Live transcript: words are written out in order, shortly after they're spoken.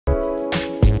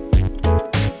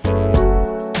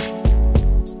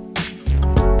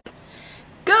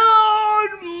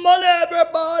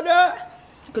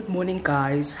morning,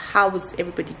 guys. How is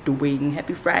everybody doing?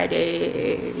 Happy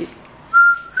Friday.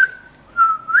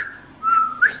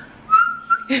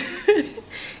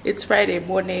 It's Friday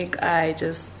morning. I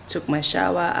just took my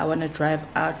shower. I want to drive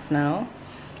out now.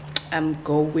 I'm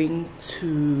going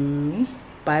to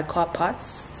buy car parts,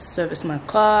 service my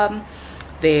car,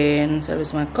 then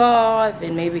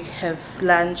maybe have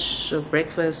lunch or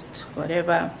breakfast,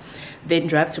 whatever, then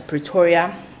drive to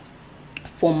Pretoria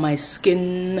for my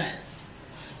skin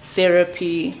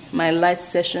therapy, my light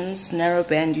sessions,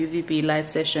 narrowband UVB light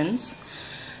sessions,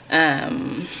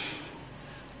 then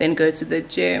go to the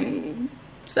gym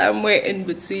somewhere in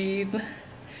between,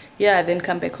 yeah, then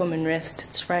come back home and rest.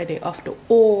 It's Friday after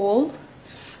all.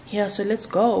 Yeah, so let's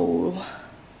go.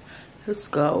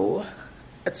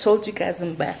 I told you guys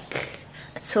I'm back.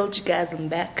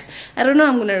 I don't know,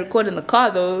 I'm gonna record in the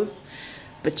car though,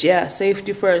 but yeah,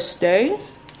 safety first, eh?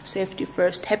 Safety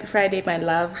first. Happy Friday, my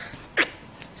loves.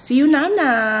 See you now.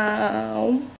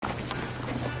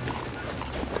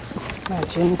 My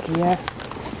gym gear,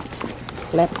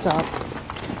 laptop,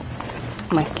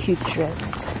 my cute dress,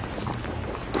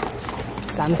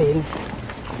 sunbeam.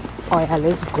 Oh yeah,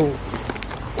 let's go.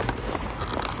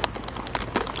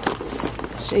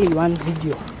 Show you one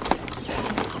video.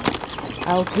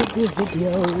 I'll give you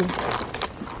videos.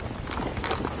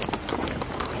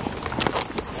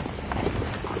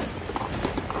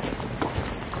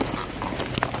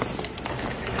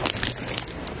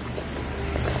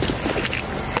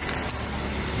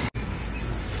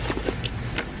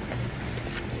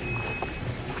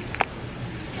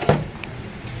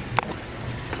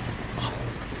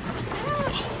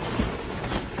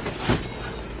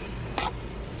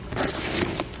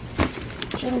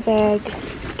 Bag,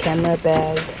 camera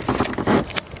bag,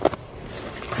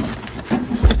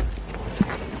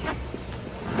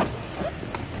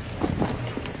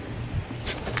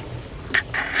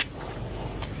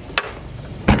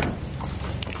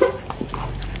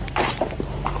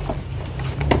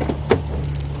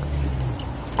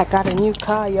 I got a new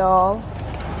car, y'all.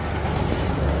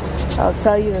 I'll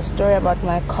tell you the story about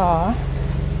my car.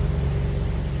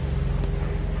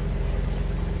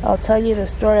 I'll tell you the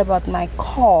story about my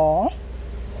car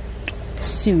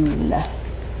soon.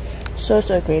 So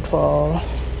grateful.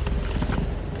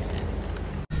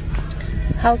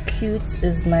 How cute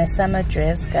is my summer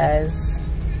dress, guys?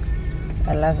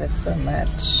 I love it so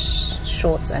much.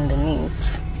 Shorts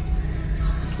underneath.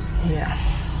 Yeah.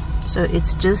 So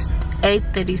it's just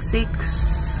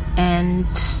 8:36 and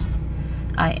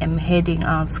I am heading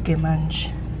out,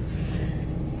 Skimunch.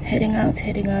 Heading out.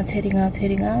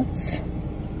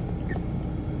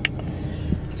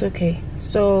 Okay,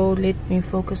 so let me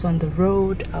focus on the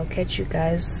road. I'll catch you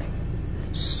guys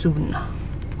soon. I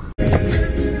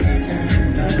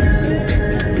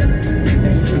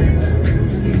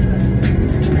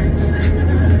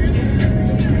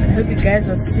hope you guys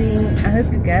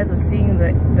are seeing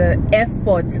the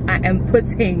effort I am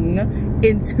putting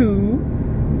into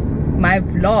my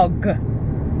vlog.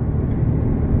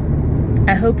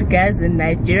 I hope you guys in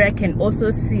Nigeria can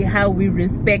also see how we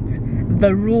respect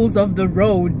the rules of the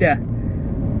road.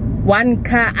 One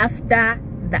car after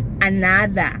the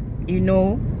another, you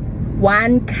know,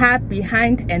 one car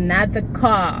behind another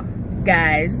car,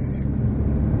 guys,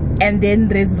 and then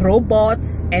there's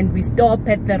robots and we stop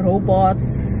at the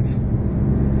robots.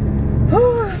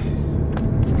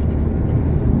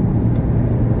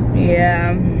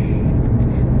 Yeah,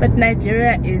 but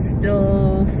Nigeria is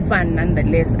still fun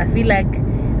nonetheless. I feel like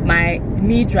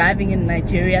me driving in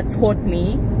Nigeria taught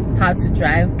me how to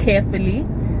drive carefully,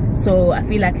 so I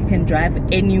feel like I can drive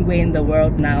anywhere in the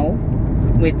world now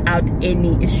without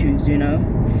any issues, you know.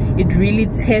 It really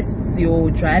tests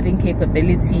your driving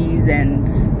capabilities and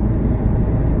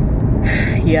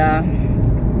yeah.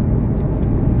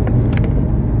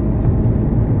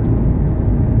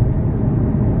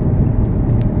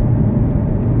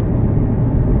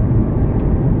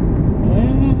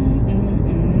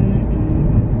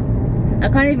 I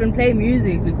can't even play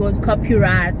music because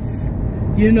copyrights,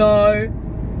 you know,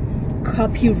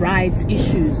 copyright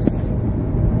issues.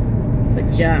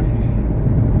 But yeah,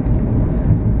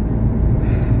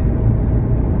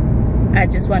 I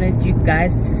just wanted you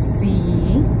guys to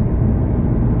see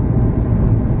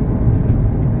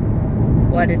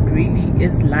what it really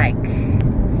is like,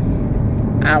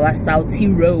 our Southie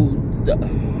roads.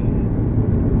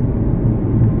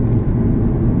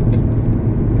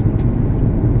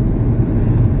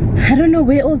 I don't know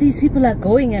where all these people are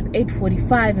going at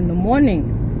 8:45 in the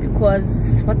morning,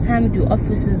 because what time do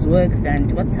offices work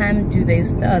and what time do they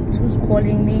start? Who's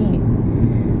calling me?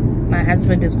 My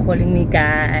husband is calling me,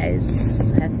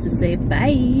 guys. I have to say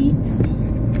bye.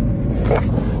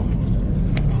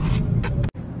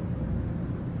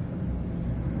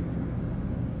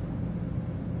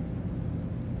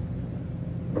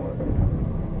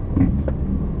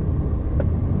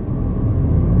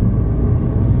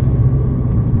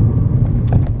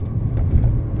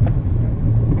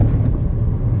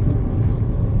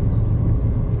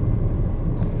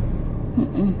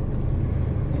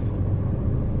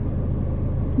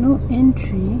 No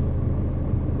entry.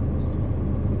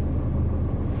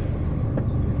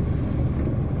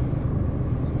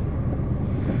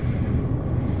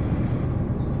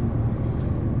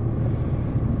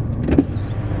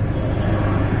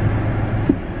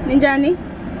 Ninjani?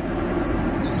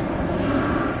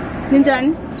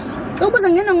 Ninjani? Ubuza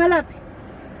ngeno ngalaphi?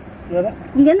 Yala?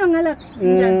 Ngeno ngalaphi?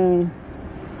 Ninjani?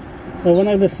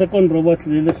 Yabona the second robot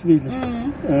lesibili.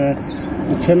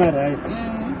 Uthena right.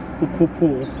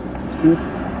 Ukhuphuka.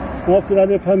 Wafika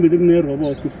le phambili kune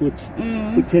robot futhi.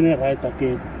 Uthena right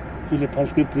again. Ile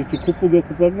phansi kwe-bridge ukhuphuke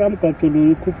kukamgaqo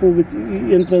lo ukhuphuke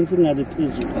i-entrance ngale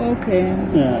phezulu. Okay.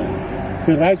 Yeah.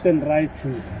 It's right and right.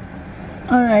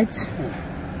 All right.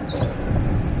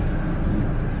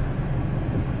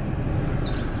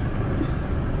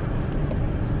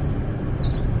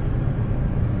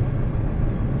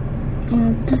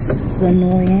 This is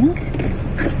annoying.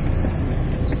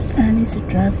 I need to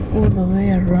drive all the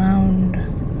way around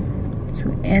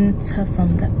to enter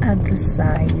from the other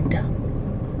side.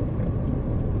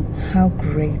 How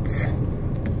great.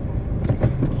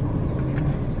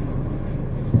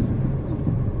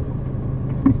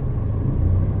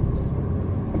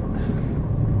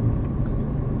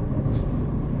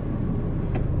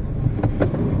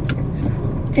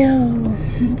 Oh,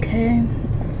 okay.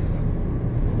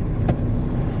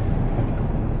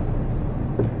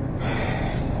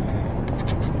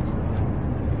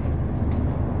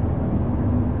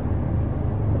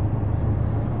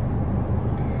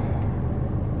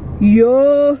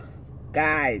 Yo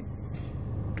guys,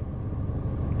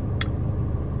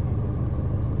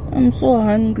 I'm so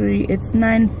hungry. It's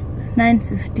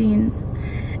 9:15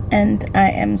 and I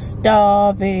am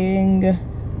starving.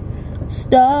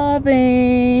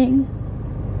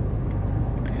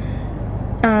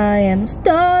 I am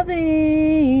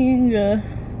starving.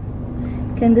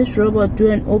 Can this robot do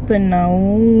an open now?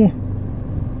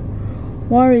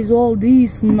 What is all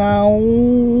this now?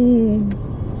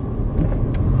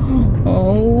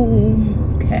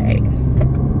 Okay.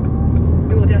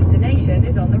 Your destination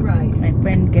is on the right. My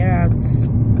friend Gerard's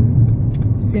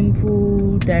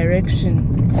simple direction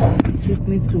took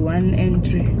me to one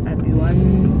entry. I'll be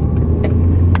one.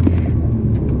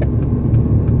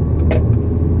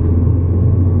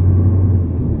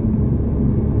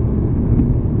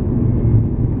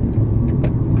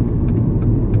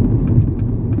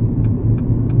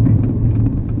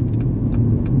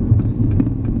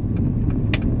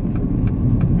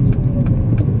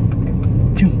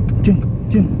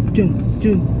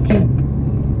 Jump.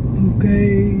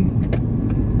 Okay.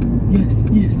 Yes.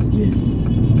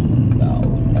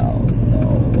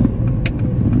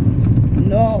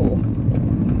 No.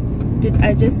 Did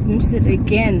I just miss it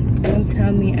again? Don't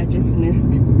tell me I just missed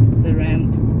the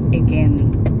ramp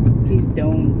again. Please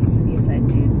don't. Yes, I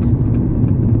did.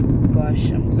 Gosh,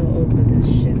 I'm so over this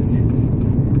shit.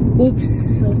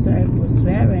 Oops, so sorry for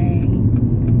swearing.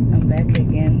 I'm back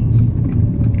again.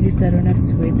 At least I don't have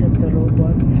to wait at the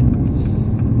robots.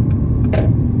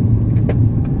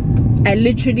 I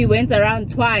literally went around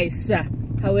twice.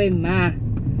 However,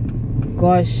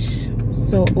 gosh,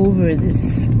 so over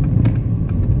this.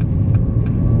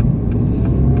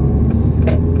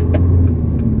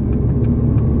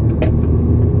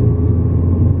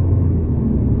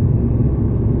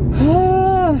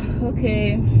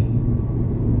 Okay.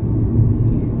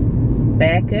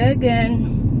 Back again.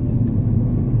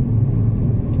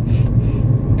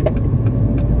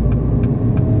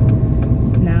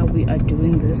 We are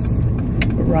doing this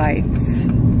right.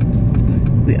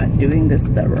 We are doing this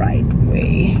the right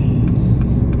way.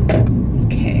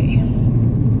 Okay.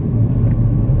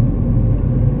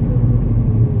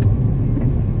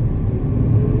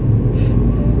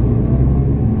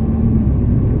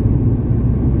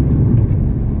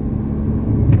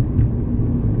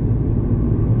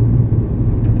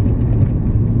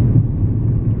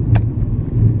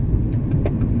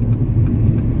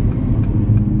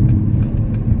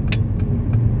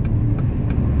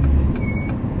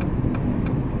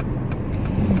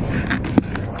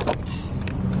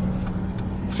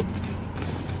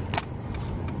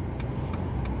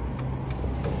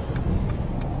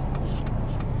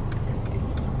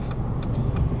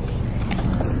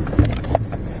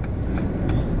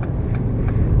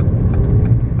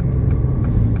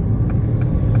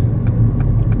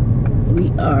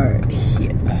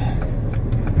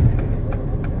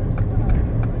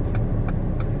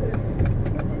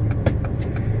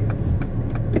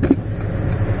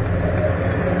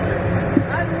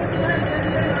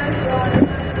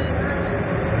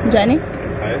 Njani?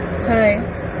 Hi. Hi.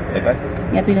 Eka?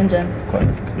 Ngiyaphila njani?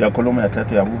 Khona. Uyakhuluma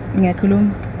yathatha uyabu?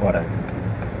 Ngiyakhuluma. Alright.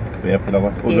 Uyaphila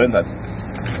kwathi? Uzwenza?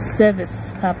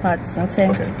 Service car parts.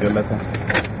 Ngithenga. Okay, tell us.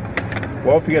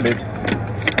 Wawufike late?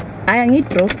 Aya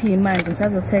ngidrophi manje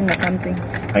ngisazothenga something.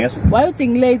 Angeso? Why uthi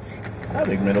ngilate?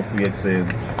 Bekumele ufike ekuseni.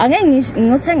 Angeke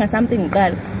ngiyothenga something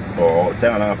ngqala. Oh,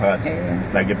 thenga la ngaphakathi.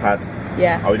 Like parts.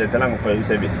 Yeah. Awuyithathelanga for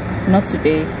i-service? Not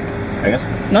today. Angeso?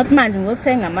 Not manje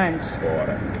ngizothenga manje.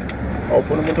 Alright.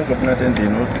 Awufuna umuntu ozokunatha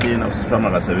endini uthina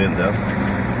usishwana kasebenzi yazi.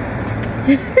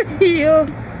 Yo.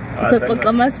 Soxoxa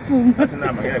amasiphumo. Athi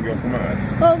nama ngeke kuyophuma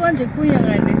ngathi. Oh konje kuya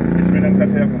ngale. Mina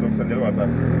ngithathe yakho ngizokusendela WhatsApp.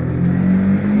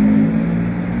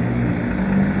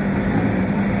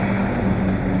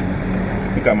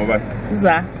 Igama bani?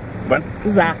 Uza. Bani?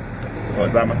 Uza. Oh,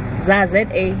 Zama. Za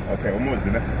ZA. Okay, umuzi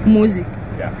ne? Muzi.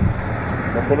 Yeah.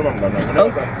 Sokhuluma ngibana ngona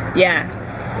WhatsApp. Yeah.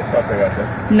 Uphathe kahle.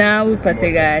 Now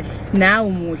uphathe kahle. Now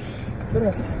umuhle.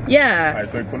 Serious? Yeah. Hayi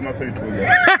soyikhuluma soyithule.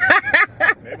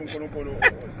 Maybe uNkulunkulu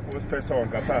usiphethe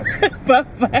wonke asazi. Bye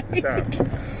bye.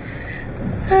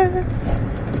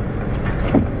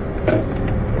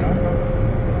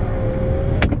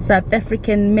 South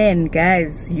African men,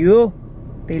 guys,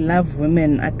 they love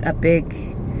women. I beg.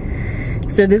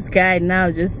 So this guy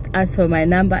now just asked for my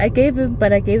number. I gave him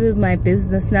my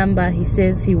business number. He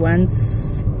says he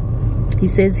wants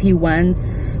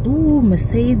ooh,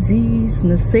 Mercedes.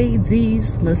 Ooh,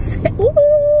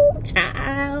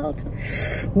 child.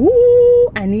 Ooh,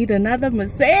 I need another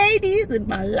Mercedes in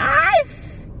my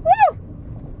life. Woo!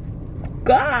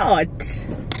 God.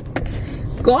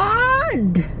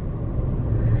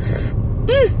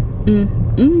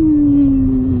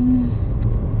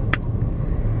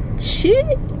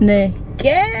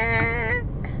 Chineke.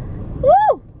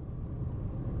 Woo!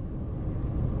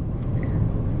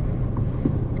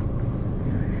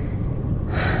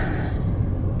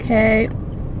 Okay,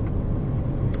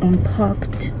 I'm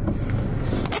parked.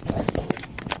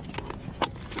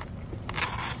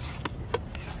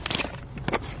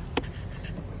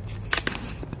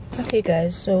 Okay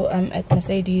guys, so I'm at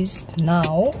Mercedes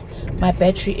now. My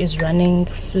battery is running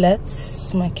flat,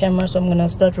 my camera, so I'm gonna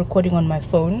start recording on my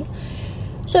phone.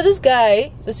 So this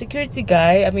guy, the security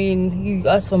guy, I mean, he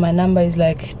asked for my number. He's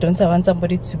like, don't I want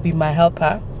somebody to be my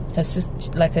helper? Her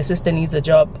sister needs a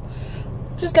job.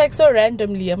 Just like so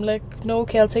randomly. I'm like, no,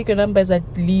 okay, I'll take your number as I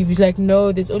leave. He's like,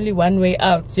 no, there's only one way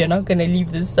out, so you're not gonna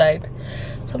leave this side.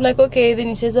 So I'm like, okay. Then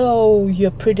he says, oh, you're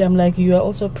pretty. I'm like, you are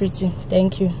also pretty,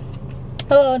 thank you.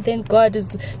 Oh, then God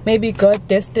is, maybe God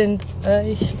destined,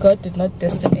 God did not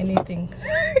destine anything.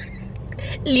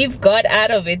 Leave God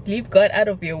out of it. Leave God out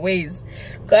of your ways.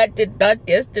 God did not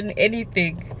destine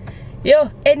anything.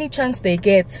 Yo, any chance they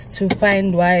get to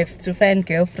find wife, to find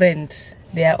girlfriend,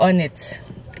 they are on it.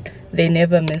 They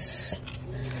never miss.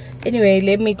 Anyway,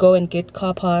 let me go and get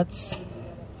car parts.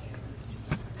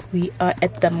 We are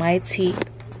at the mighty.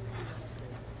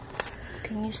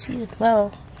 Can you see it?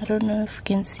 Well, I don't know if you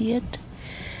can see it.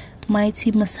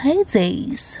 Mighty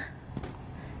Mercedes.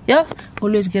 Yeah,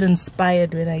 always get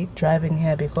inspired when I drive in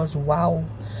here because wow,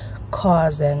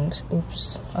 cars and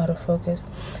oops, out of focus.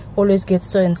 Always get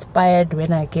so inspired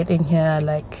when I get in here,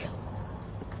 like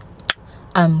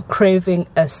I'm craving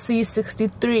a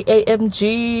C63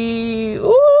 AMG.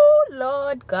 Oh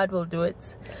Lord, God will do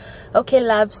it. Okay,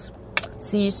 loves,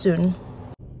 see you soon.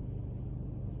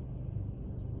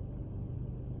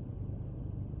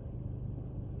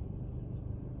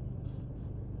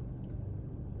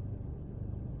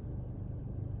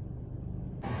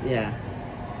 Yeah.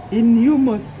 In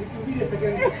hummus.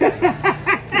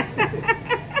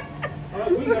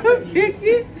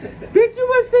 Becky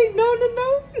was saying no.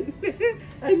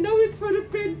 I know it's for the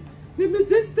pen. Let me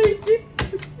just take it.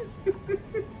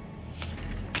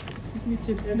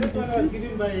 Signature. And that one was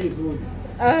given by his own.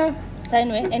 Sign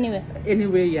where? Anywhere.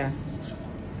 Anyway, yeah.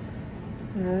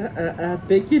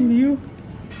 Becky knew.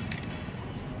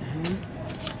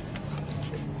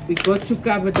 We got you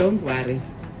covered, don't worry.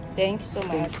 Thank you so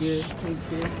much. Thank you. Thank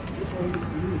you.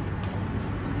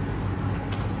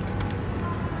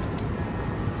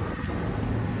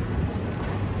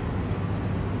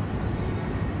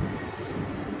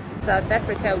 South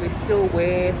Africa, we still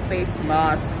wear face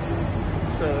masks.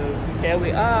 So here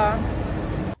we are.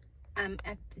 I'm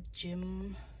at the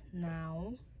gym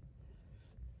now.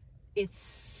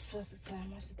 It's what's the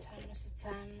time?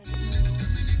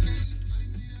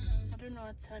 I don't know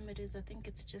what time it is. I think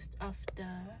it's just after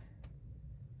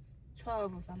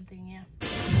 12 or something. Yeah.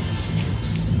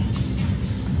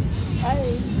 Hi.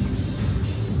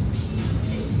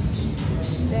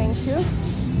 Thank you.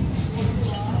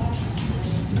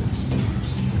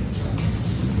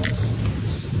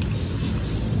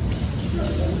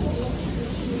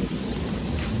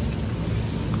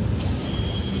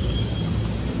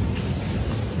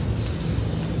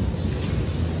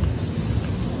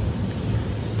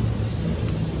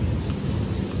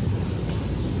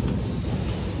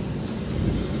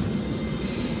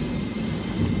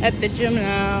 at the gym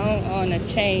now on a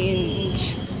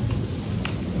change.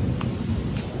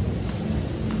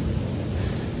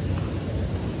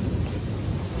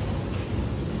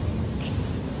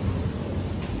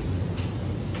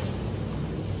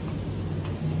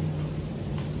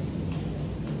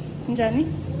 Johnny?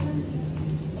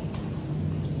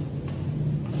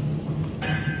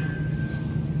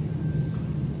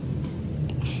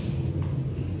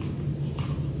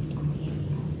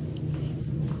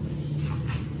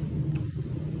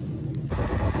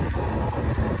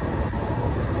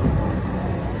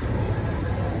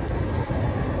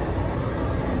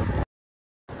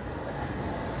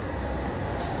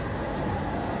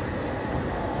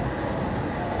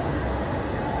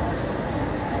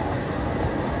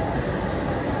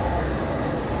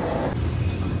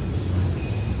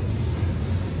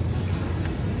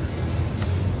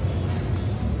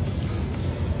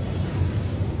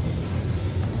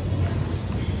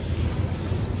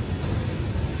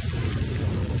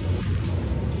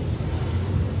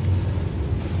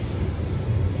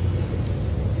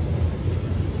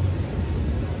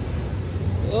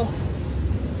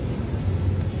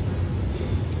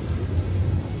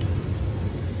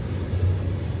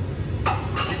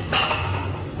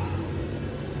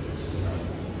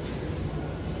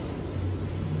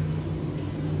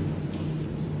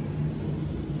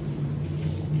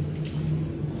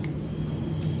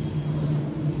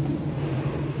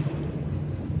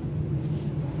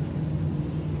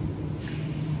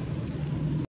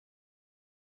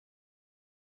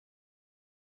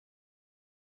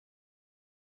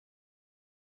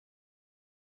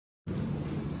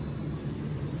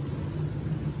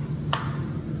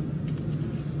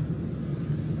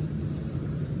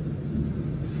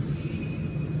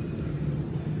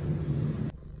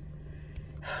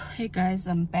 Hey guys,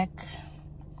 I'm back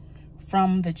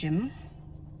from the gym.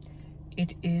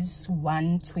 It is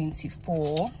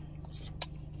 1:24.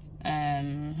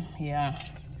 Yeah,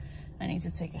 I need to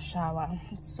take a shower.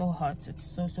 It's so hot.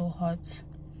 It's so hot.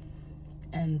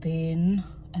 And then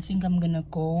I think I'm gonna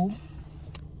go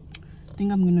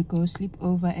sleep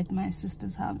over at my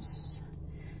sister's house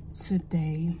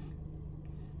today.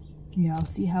 Yeah, I'll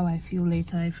see how I feel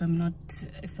later. If I'm not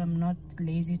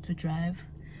lazy to drive,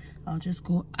 I'll just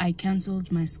go. I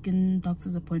cancelled my skin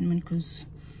doctor's appointment because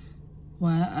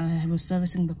I was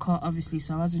servicing the car, obviously,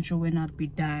 so I wasn't sure when I'd be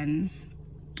done.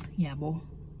 Yeah, bo.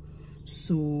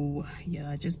 So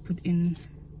yeah, I just put in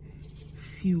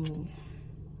fuel.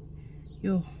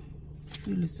 Yo,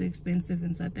 fuel is so expensive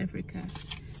in South Africa.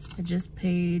 I just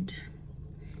paid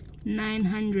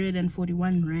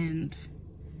 941 rand.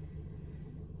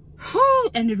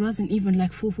 And it wasn't even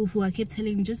like full. I kept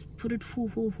telling him just put it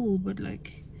full, but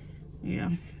like,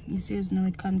 yeah, he says no,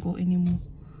 it can't go anymore.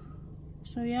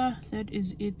 So yeah, that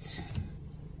is it.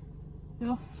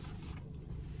 Yeah,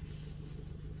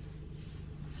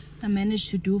 I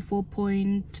managed to do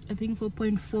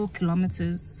 4.4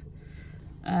 kilometers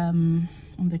on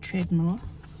the treadmill.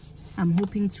 I'm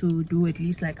hoping to do at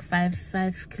least like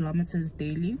 5 kilometers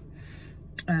daily,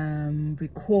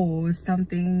 because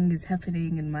something is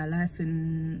happening in my life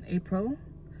in April.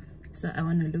 So I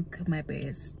want to look my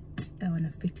best. I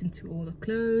want to fit into all the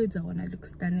clothes. I want to look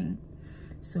stunning.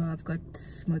 So I've got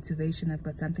motivation. I've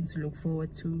got something to look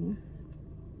forward to.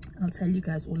 I'll tell you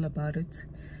guys all about it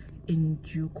in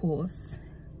due course.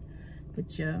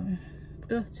 But yeah,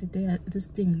 today this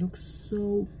thing looks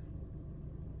so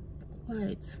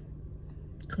white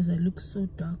because I look so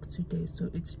dark today. So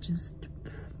it's just,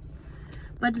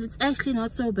 but it's actually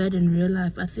not so bad in real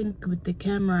life. I think with the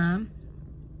camera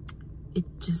it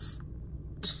just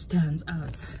stands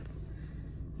out.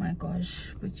 My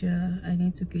gosh. But yeah, I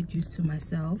need to get used to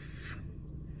myself.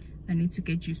 I need to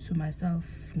get used to myself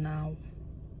now.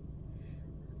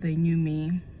 The new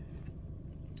me.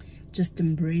 Just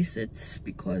embrace it,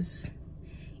 because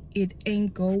it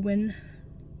ain't going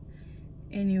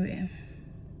anywhere.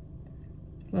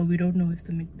 Well, we don't know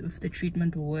if the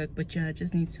treatment will work, but yeah, I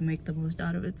just need to make the most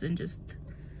out of it and just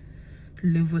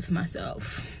live with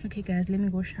myself. Okay guys, let me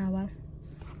go shower.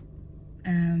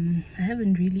 I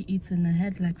haven't really eaten. I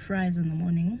had like fries in the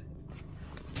morning.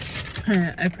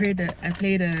 I played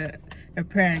a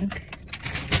prank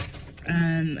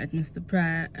at Mr.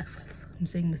 Price. I'm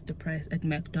saying Mr. Price, at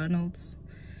McDonald's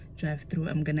drive-through.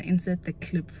 I'm gonna insert the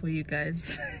clip for you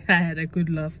guys. I had a good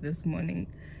laugh this morning.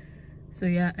 So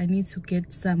yeah, I need to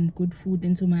get some good food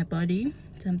into my body,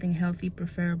 something healthy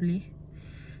preferably,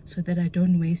 so that I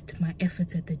don't waste my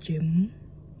efforts at the gym.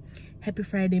 Happy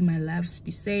Friday, my loves. Be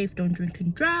safe, don't drink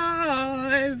and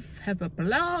drive. Have a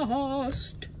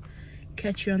blast.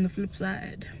 Catch you on the flip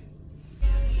side.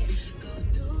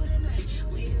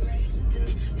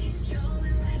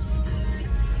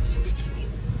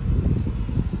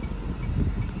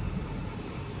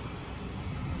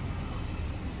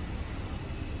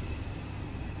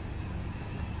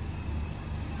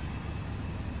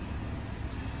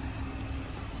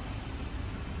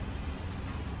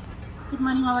 Good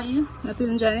morning, how are you?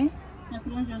 Naphila njani?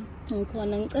 Naphila njani?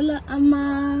 Ngikhona ngicela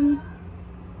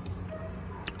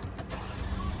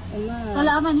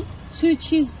Cala amani? 2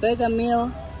 cheeseburger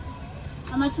meal.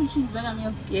 Ama 2 cheeseburger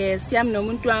meal. Yes, yami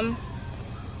nomuntu wami.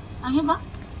 Angiva?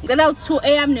 Ngicela u2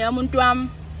 eyami neyomuntu wami.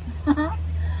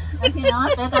 Okay, now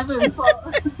I better be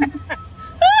before.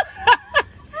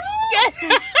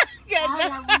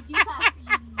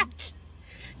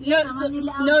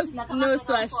 No,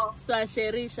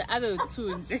 swasherisha abe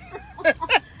u2 nje.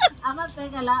 Ama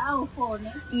bega la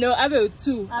awufone. No, abe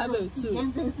u2, abe u2.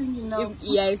 Yenze singilo.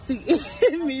 Yeah,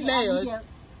 mina yona.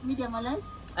 Medium or less?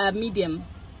 Medium.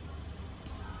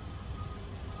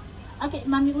 Okay,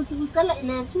 mami uthi ucela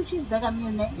ile 2 cheeseburger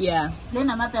meal ne? Yeah. Le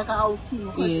namabheka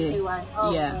awu2 Yeah.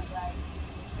 Oh, Yeah. right.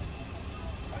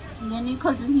 Ngeni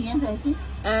cold drink yenze ithi?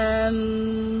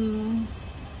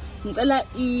 Ngicela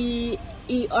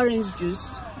i orange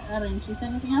juice. Orange juice,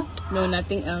 anything else? No,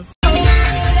 nothing else.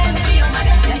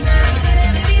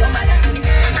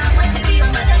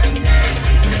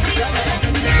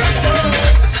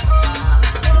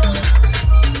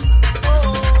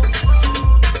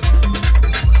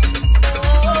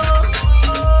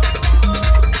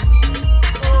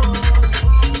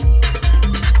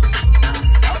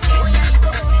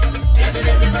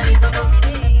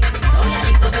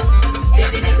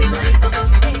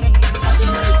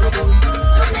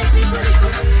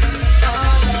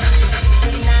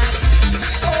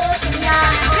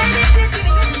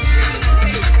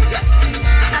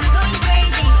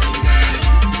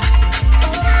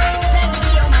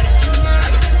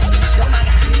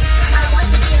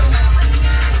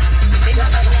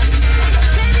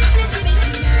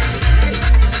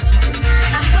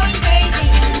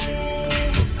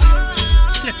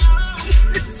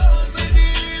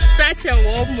 Such a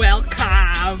warm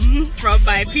welcome from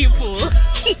my people.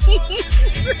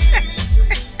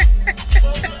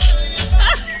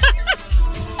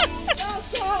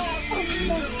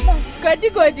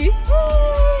 Godi.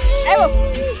 Ewo.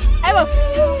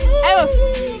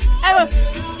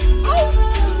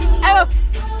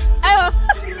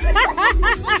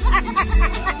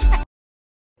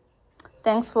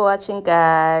 Thanks for watching,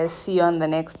 guys. See you on the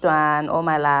next one. All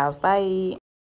my love. Bye.